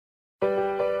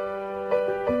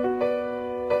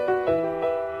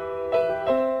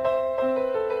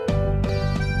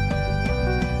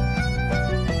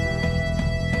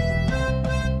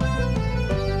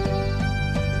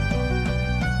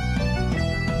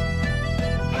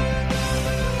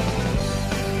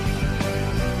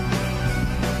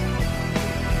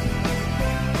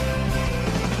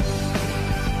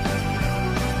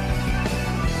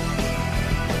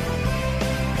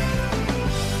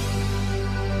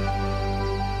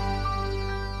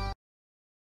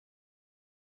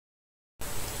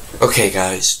Okay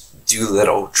guys,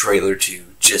 Dolittle trailer 2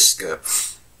 just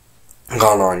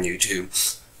gone on YouTube.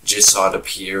 Just saw it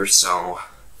appear, so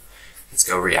let's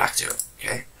go react to it,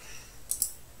 okay?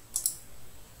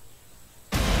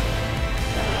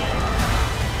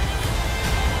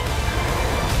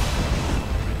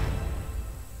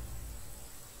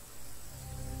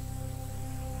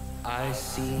 I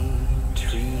see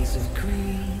trees of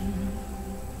green,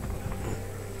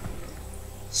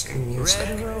 Same music.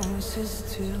 red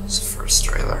roses too. It's the first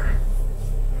trailer.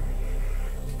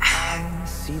 I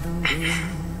see them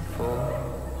bloom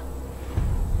for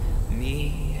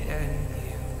me and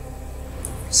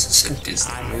you. Is this a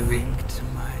Disney I movie? think to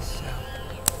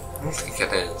myself, I don't think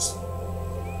it is.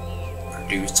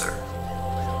 Producer.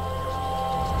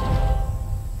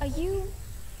 Are you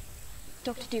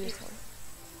Dr. Dolittle?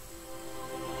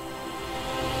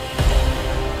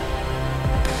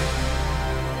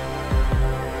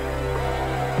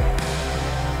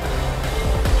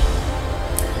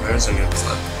 There's a new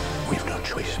clip. We have no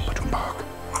choice but to embark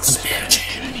on a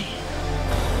journey.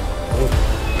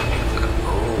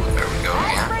 Oh, there we go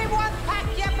again. Everyone pack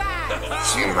your bags!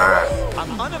 See that?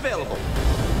 I'm unavailable.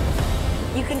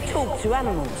 You can talk to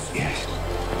animals. Yes.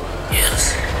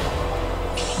 Yes.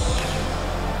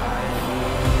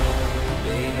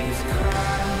 babies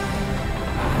cry.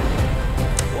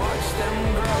 I watch them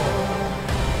grow.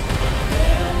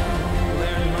 They'll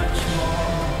learn much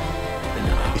more than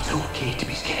I It's okay to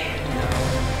be scared. know.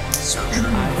 So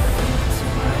true. I think to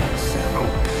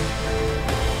myself,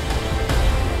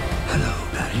 Hello,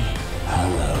 Patty.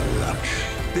 Hello, lunch.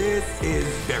 This is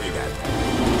very bad.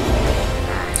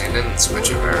 They didn't switch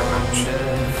it very much.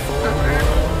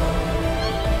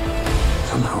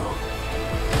 Somehow,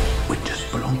 we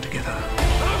just belong together.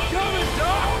 I'm coming,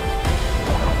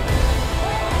 Doc!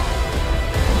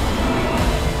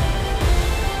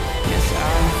 yes,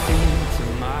 I think to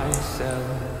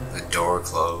myself, The door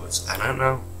closed. I don't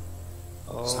know.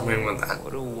 Something with that.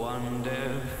 what a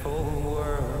wonderful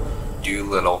world.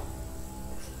 Dolittle.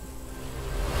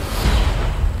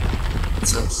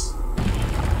 What's this?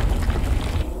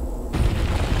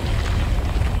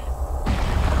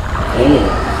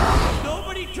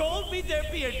 Nobody told me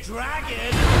there'd be a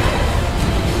dragon!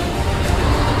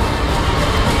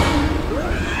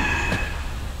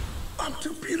 I'm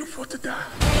too beautiful to die.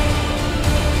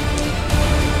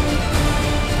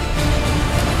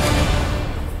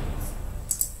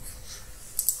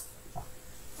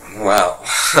 Wow.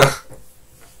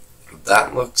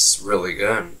 That looks really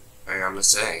good, I gotta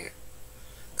say.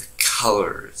 The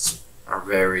colors are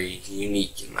very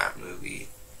unique in that movie.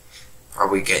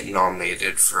 Probably get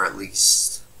nominated for at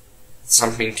least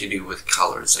something to do with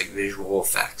colors, like visual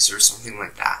effects or something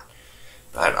like that.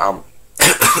 But,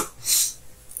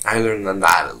 other than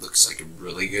that, it looks like a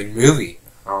really good movie.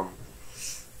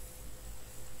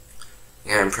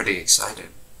 Yeah, I'm pretty excited.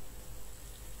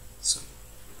 So,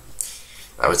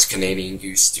 that was Canadian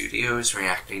Goose Studios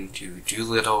reacting to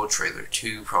Dolittle Trailer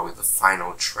 2, probably the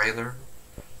final trailer.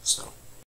 So,